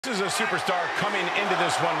This is a superstar coming into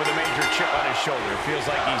this one with a major chip on his shoulder. It feels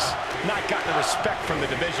like he's not gotten the respect from the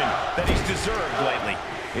division that he's deserved lately.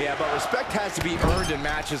 Yeah, but respect has to be earned in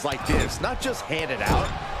matches like this, not just handed out.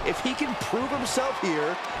 If he can prove himself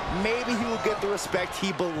here, maybe he will get the respect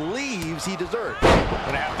he believes he deserves.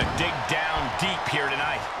 Gonna have to dig down deep here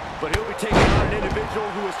tonight. But he'll be taking on an individual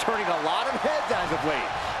who is turning a lot of heads as of late.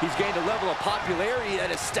 He's gained a level of popularity that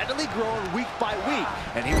is steadily growing week by week,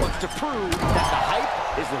 and he wants to prove that the hype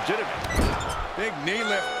is legitimate. Big knee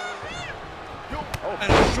lift. And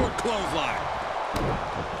a short clothesline.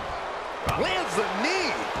 Lands the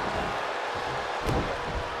knee.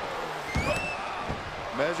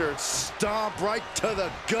 Measured stomp right to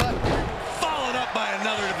the gut. Followed up by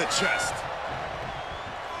another to the chest.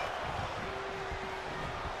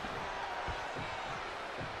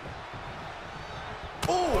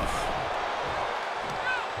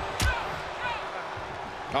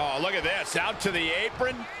 Oh, look at this. Out to the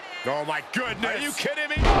apron. Oh, my goodness. Are you kidding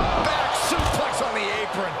me? Back suplex on the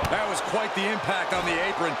apron. That was quite the impact on the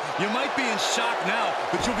apron. You might be in shock now,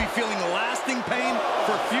 but you'll be feeling lasting pain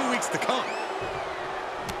for a few weeks to come.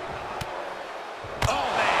 Oh,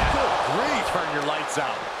 man. Good grief. Turn your lights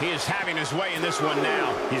out. He is having his way in this one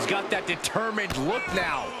now. He's got that determined look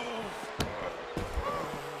now.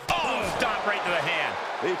 Oh, stomp right to the hand.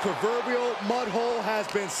 The proverbial mud hole has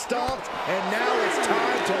been stomped, and now it's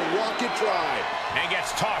time to walk it dry. And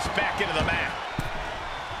gets tossed back into the mat.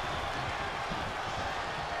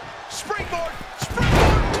 Springboard!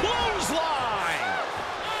 Springboard! Clothesline!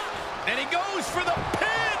 And he goes for the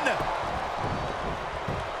pin!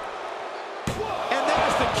 And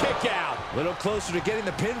there's the kick out. A little closer to getting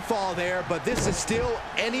the pinfall there, but this is still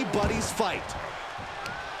anybody's fight.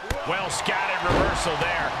 Well scattered reversal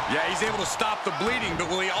there. Yeah, he's able to stop the bleeding, but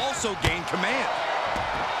will he also gain command?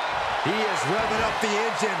 He is revving up the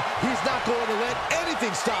engine. He's not going to let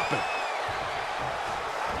anything stop him.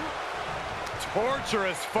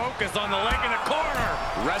 Torturous focus on the leg in the corner.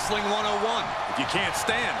 Wrestling 101. If you can't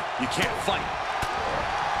stand, you can't fight.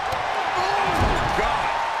 Oh, God.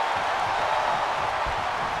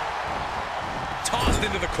 Tossed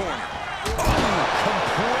into the corner. Oh,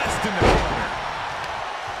 compressed in the corner.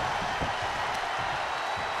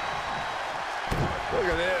 Look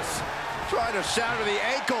at this. Trying to shatter the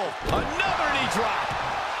ankle. Another knee drop.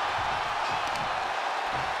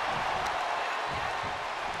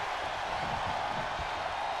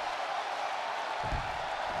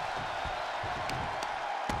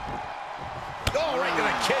 Oh, right to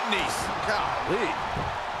the kidneys. Golly.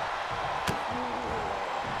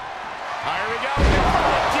 Here we go.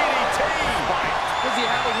 DDT. Does he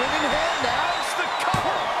have a winning hand now? It's the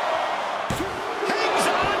cover. Hangs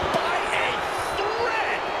on by a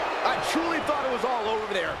thread. I truly thought it was all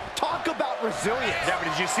over there. Talk about resilience. Yeah, but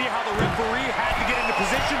did you see how the referee had to get into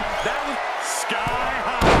position? That was sky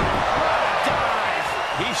high. What a dive.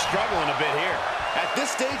 He's struggling a bit here. At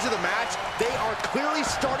this stage of the match, they are clearly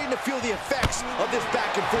starting to feel the effects of this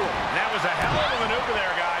back and forth. That was a hell of a maneuver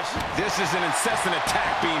there, guys. This is an incessant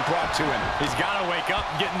attack being brought to him. He's got to wake up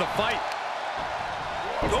and get in the fight.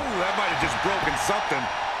 Oh, that might have just broken something.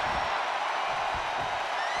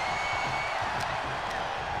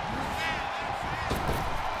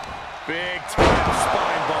 Big time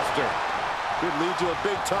spine buster. Could lead to a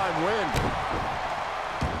big time win.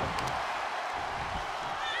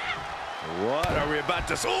 What are we about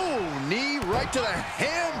to... Oh, knee right to the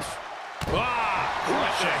hams.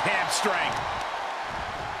 Crush a hamstring.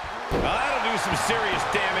 That'll do some serious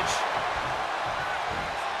damage.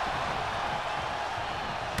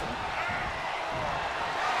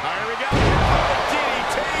 Here we go.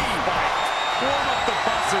 DDT. Warm up the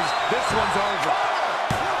buses. This one's over.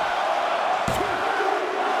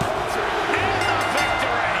 And the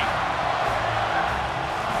victory.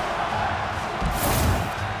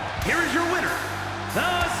 Here is your winner,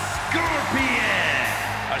 the Scorpion.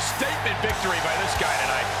 A statement victory by this guy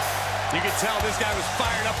tonight. You can tell this guy was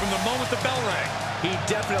fired up from the moment the bell rang. He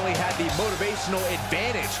definitely had the motivational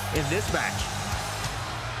advantage in this match.